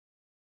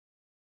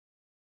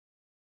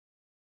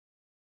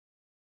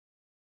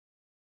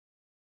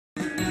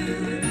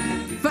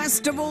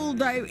Last of all,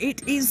 though,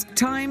 it is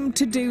time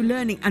to do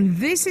learning. And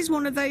this is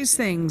one of those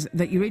things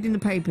that you read in the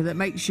paper that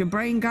makes your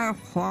brain go,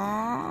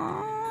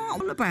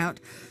 all about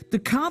the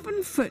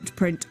carbon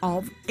footprint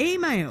of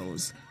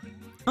emails.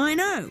 I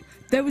know.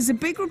 There was a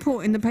big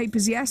report in the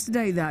papers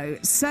yesterday, though,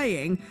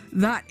 saying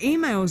that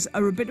emails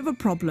are a bit of a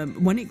problem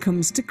when it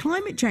comes to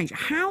climate change.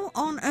 How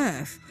on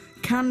earth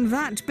can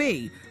that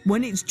be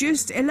when it's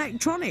just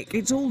electronic?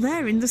 It's all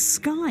there in the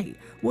sky.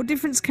 What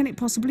difference can it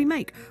possibly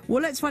make?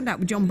 Well, let's find out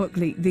with John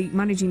Buckley, the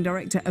Managing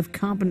Director of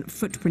Carbon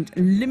Footprint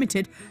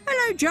Limited.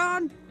 Hello,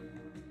 John.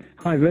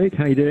 Hi, Ruth.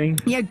 How you doing?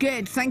 Yeah,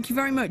 good. Thank you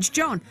very much.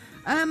 John,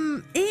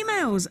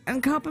 emails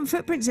and carbon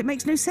footprints, it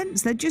makes no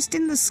sense. They're just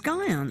in the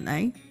sky, aren't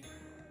they?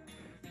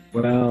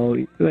 Well,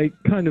 they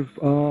kind of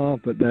are,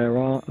 but they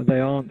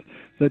aren't.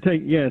 So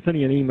it's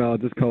only an email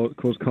that does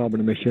cause carbon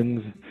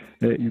emissions.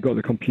 You've got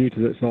the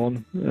computer that's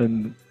on,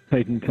 and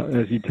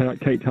as you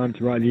take time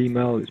to write the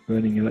email, it's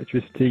burning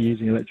electricity,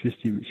 using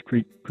electricity, which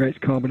creates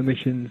carbon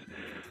emissions.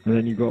 And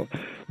then you've got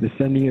the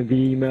sending of the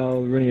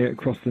email, running it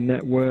across the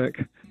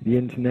network, the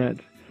internet,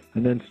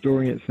 and then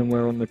storing it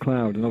somewhere on the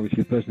cloud. And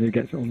obviously the person who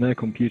gets it on their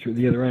computer at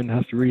the other end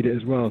has to read it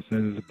as well, so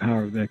there's the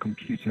power of their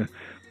computer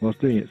whilst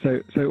doing it.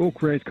 So it all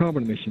creates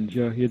carbon emissions.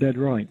 You're dead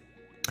right.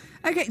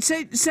 Okay,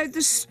 so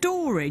the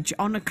storage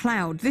on a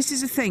cloud, this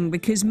is a thing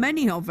because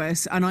many of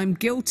us, and I'm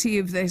guilty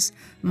of this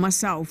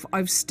myself,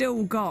 I've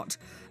still got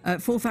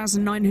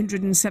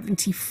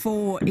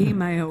 4,974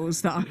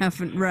 emails that I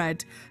haven't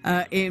read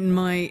in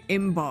my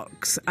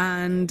inbox,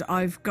 and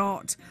I've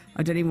got,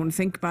 I don't even want to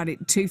think about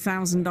it,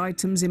 2,000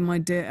 items in my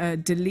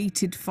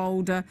deleted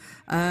folder,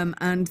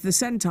 and the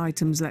sent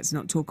items, let's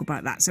not talk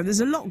about that. So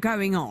there's a lot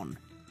going on.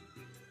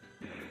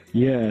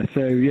 Yeah,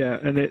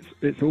 and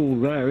it's all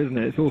there, isn't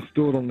it? It's all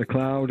stored on the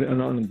cloud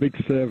and on a big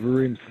server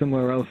room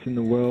somewhere else in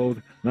the world.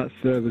 That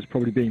server's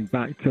probably being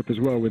backed up as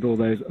well with all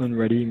those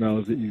unread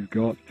emails that you've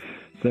got.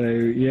 So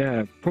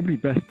yeah, probably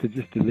best to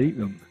just delete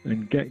them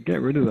and get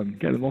rid of them,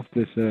 get them off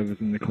the servers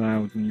and the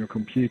clouds and your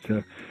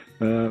computer.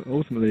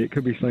 Ultimately, it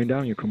could be slowing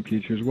down your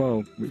computer as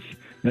well, which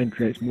then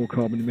creates more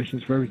carbon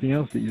emissions for everything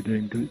else that you're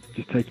doing because it's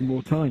just taking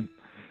more time.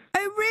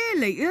 Oh,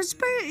 really?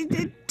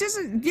 It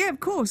doesn't... Yeah, of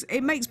course.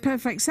 It makes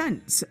perfect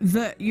sense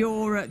that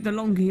the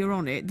longer you're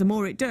on it, the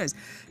more it does.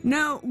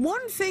 Now,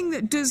 one thing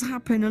that does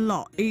happen a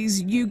lot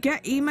is you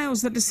get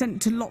emails that are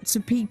sent to lots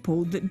of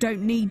people that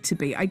don't need to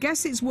be. I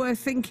guess it's worth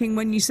thinking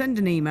when you send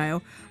an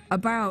email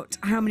about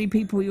how many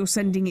people you're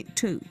sending it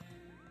to.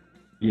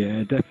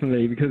 Yeah,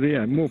 definitely, because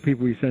more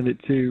people you send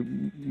it to,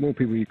 more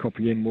people you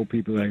copy in, more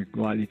people are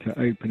likely to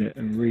open it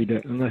and read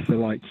it, unless they're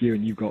like you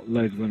and you've got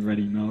loads of unread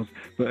emails.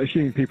 But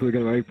assuming people are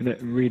going to open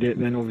it and read it,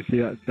 then obviously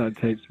that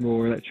takes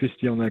more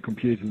electricity on their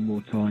computers and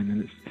more time,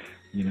 and it's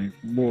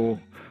more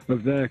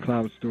of their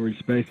cloud storage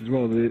space as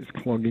well that it's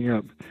clogging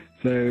up.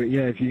 So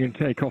yeah, if you can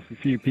take off a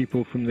few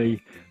people from the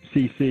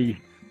CC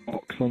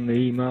box on the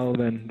email,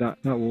 then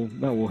that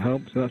will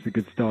help. So that's a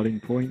good starting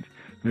point.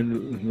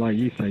 And like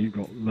you say, you've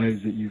got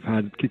loads that you've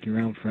had kicking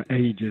around for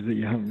ages that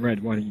you haven't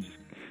read. Why don't you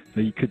so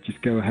you could just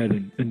go ahead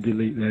and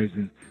delete those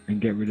and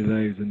get rid of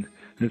those and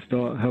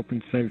start helping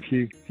to save a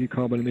few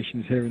carbon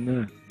emissions here and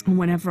there. And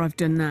whenever I've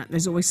done that,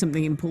 there's always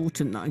something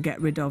important that I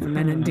get rid of and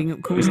then ending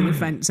up causing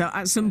offence. So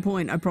at some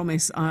point, I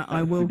promise,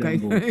 I will go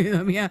through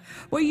them, yeah.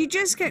 Well, you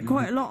just get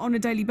quite a lot on a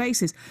daily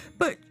basis.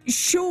 But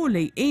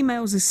surely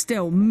emails are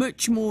still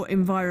much more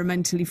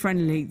environmentally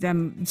friendly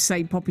than,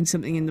 say, popping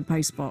something in the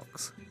post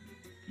box.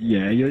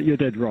 Yeah, you're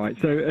dead right.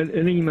 So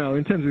an email,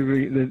 in terms of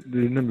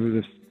the number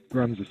of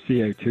grams of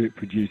CO2 it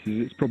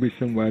produces, it's probably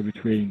somewhere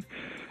between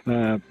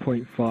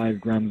 0.5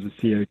 grams of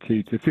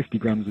CO2 to 50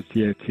 grams of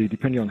CO2,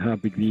 depending on how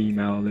big the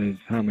email is,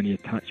 how many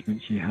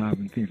attachments you have,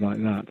 and things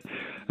like that.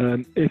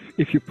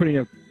 If you're putting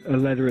a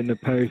letter in the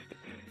post,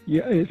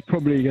 yeah, it's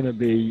probably going to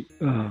be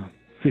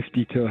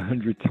 50 to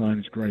 100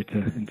 times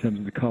greater in terms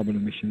of the carbon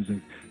emissions of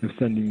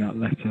sending that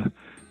letter.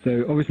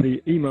 So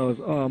obviously emails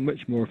are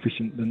much more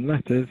efficient than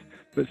letters,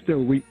 but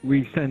still we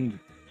send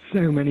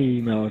so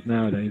many emails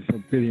nowadays,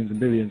 billions and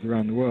billions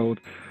around the world,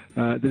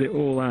 that it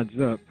all adds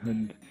up.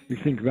 And you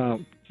think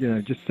about,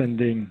 just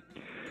sending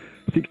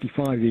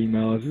 65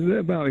 emails is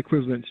about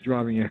equivalent to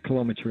driving a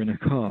kilometre in a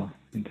car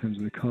in terms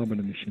of the carbon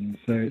emissions.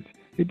 So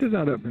it does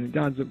add up, and it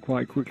adds up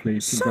quite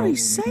quickly. Sorry,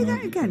 say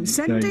that again.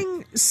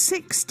 Sending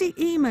 60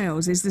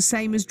 emails is the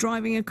same as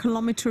driving a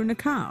kilometre in a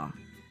car?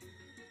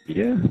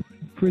 Yeah,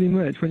 pretty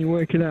much. When you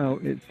work it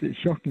out, it's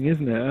shocking,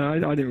 isn't it? I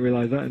didn't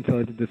realise that until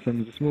I did the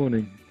sums this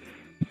morning.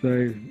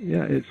 So,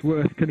 yeah, it's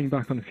worth cutting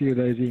back on a few of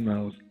those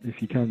emails,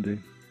 if you can do.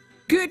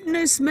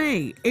 Goodness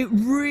me, it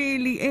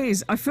really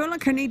is. I feel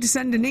like I need to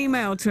send an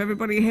email to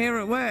everybody here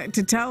at work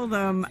to tell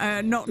them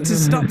not to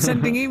stop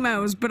sending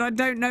emails, but I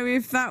don't know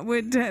if that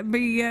would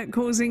be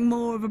causing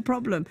more of a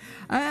problem.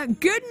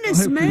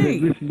 Goodness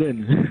me. Listen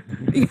in.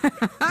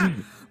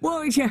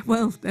 Well,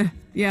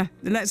 Yeah,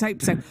 let's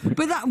hope so.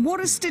 But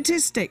what a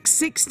statistic.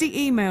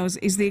 60 emails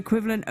is the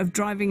equivalent of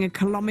driving a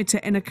kilometre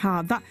in a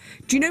car. Do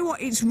you know what?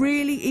 It's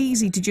really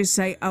easy to just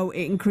say, oh,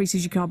 it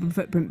increases your carbon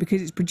footprint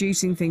because it's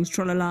producing things,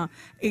 tra-la-la.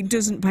 It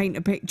doesn't paint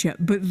a picture.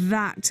 But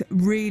that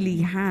really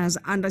has,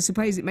 and I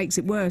suppose it makes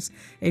it worse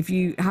if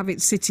you have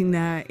it sitting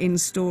there in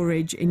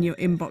storage in your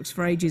inbox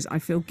for ages. I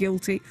feel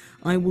guilty.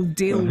 I will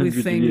deal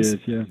with things.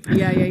 Years,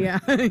 yeah.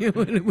 It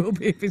will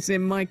be if it's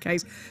in my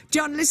case.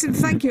 John, listen,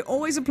 thank you.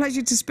 Always a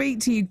pleasure to speak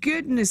to you.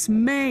 Goodness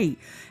me.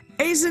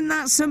 Isn't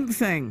that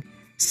something?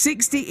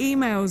 60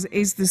 emails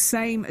is the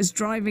same as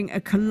driving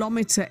a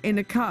kilometre in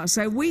a car.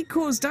 So we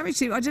cause damage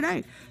to, I don't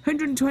know,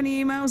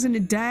 120 emails in a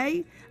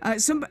day.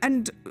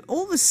 And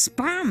all the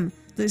spam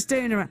that's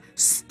doing around.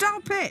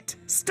 Stop it.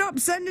 Stop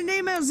sending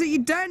emails that you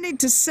don't need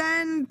to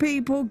send,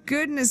 people.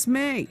 Goodness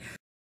me.